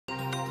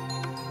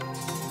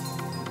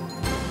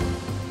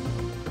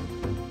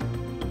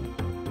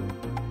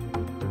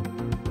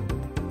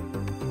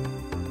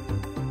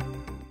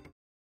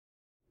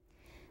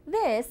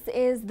This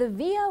is the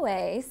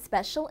VOA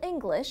Special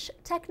English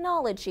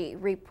Technology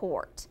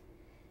Report.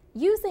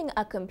 Using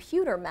a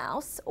computer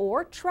mouse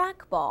or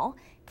trackball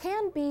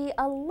can be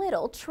a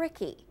little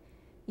tricky.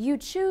 You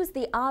choose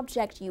the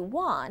object you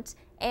want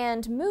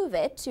and move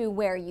it to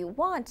where you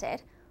want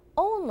it,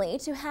 only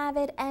to have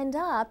it end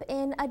up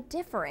in a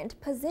different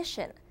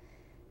position.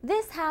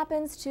 This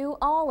happens to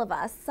all of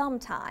us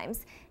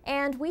sometimes,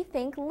 and we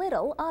think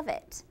little of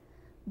it.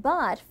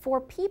 But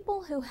for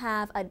people who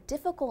have a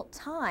difficult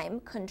time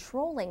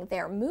controlling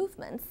their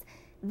movements,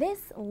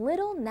 this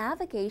little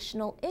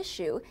navigational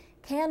issue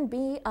can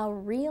be a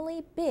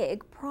really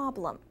big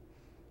problem.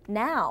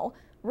 Now,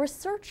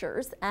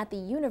 researchers at the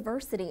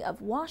University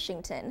of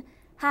Washington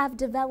have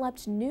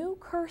developed new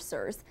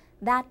cursors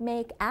that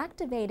make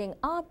activating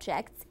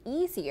objects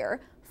easier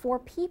for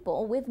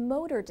people with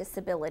motor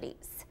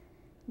disabilities.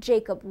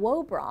 Jacob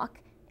Wobrock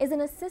is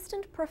an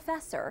assistant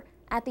professor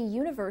at the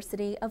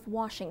University of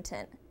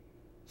Washington.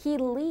 He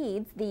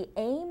leads the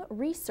AIM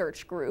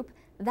research group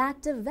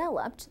that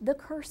developed the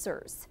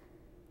cursors.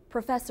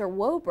 Professor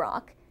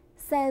Wobrock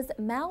says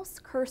mouse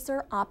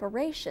cursor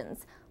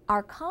operations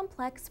are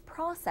complex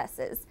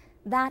processes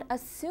that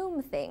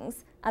assume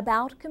things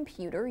about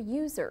computer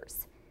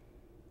users.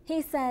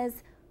 He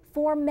says,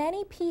 for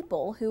many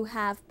people who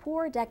have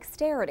poor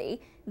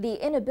dexterity,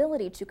 the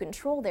inability to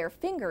control their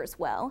fingers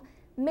well,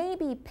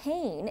 maybe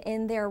pain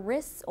in their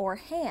wrists or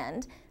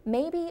hand,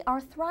 maybe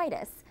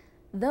arthritis,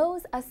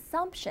 those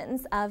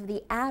assumptions of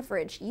the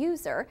average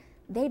user,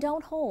 they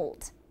don't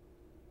hold.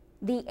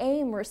 The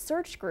AIM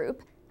research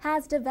group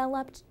has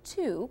developed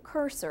two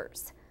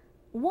cursors.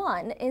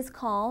 One is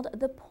called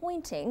the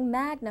pointing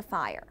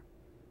magnifier.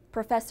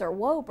 Professor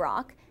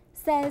Wobrock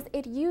says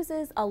it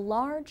uses a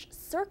large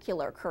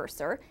circular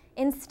cursor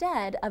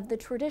instead of the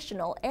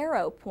traditional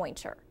arrow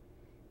pointer.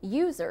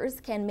 Users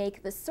can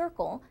make the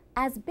circle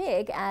as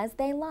big as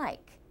they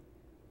like.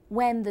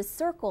 When the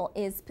circle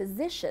is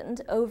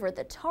positioned over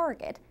the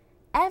target,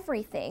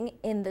 everything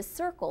in the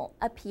circle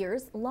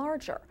appears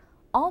larger,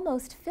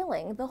 almost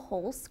filling the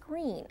whole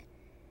screen.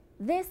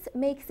 This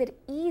makes it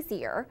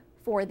easier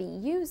for the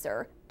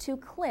user to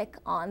click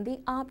on the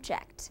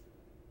object.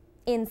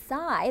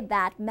 Inside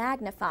that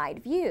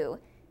magnified view,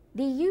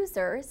 the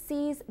user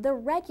sees the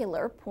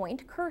regular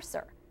point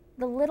cursor,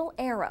 the little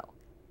arrow,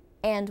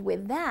 and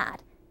with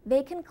that,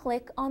 they can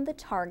click on the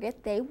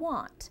target they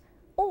want,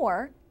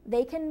 or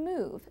they can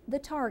move the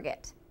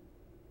target.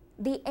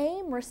 The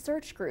AIM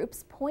research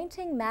group's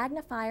pointing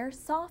magnifier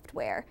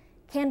software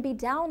can be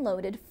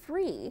downloaded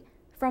free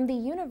from the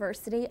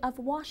University of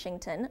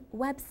Washington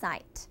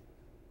website.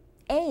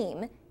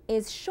 AIM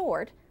is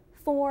short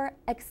for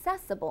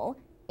Accessible,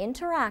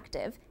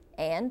 Interactive,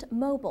 and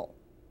Mobile.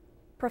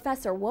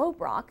 Professor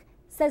Wobrock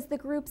says the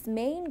group's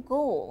main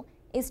goal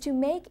is to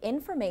make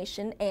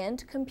information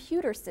and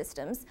computer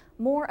systems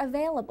more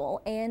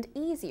available and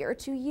easier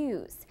to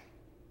use.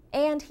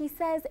 And he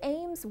says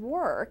AIM's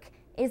work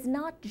is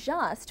not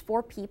just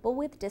for people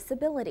with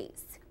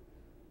disabilities.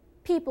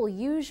 People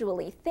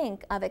usually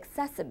think of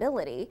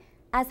accessibility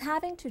as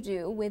having to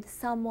do with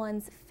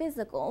someone's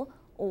physical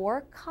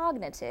or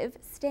cognitive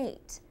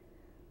state.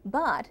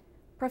 But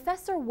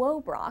Professor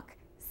Wobrock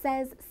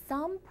says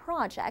some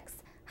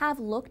projects have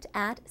looked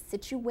at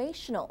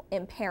situational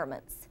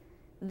impairments.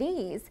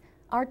 These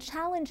are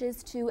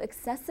challenges to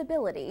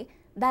accessibility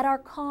that are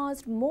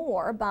caused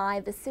more by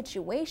the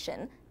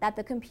situation that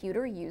the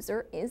computer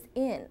user is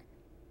in.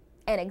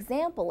 An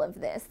example of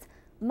this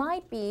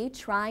might be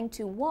trying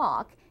to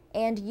walk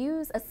and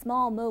use a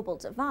small mobile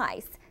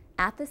device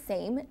at the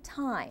same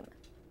time.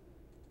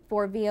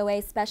 For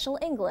VOA Special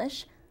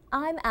English,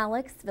 I'm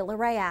Alex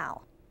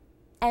Villarreal.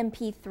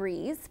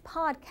 MP3s,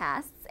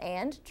 podcasts,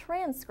 and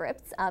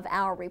transcripts of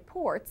our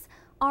reports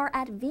are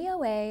at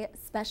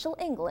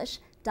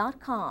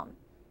voaspecialenglish.com.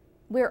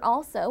 We're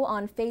also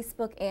on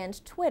Facebook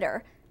and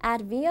Twitter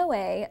at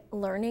VOA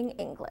Learning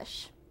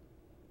English.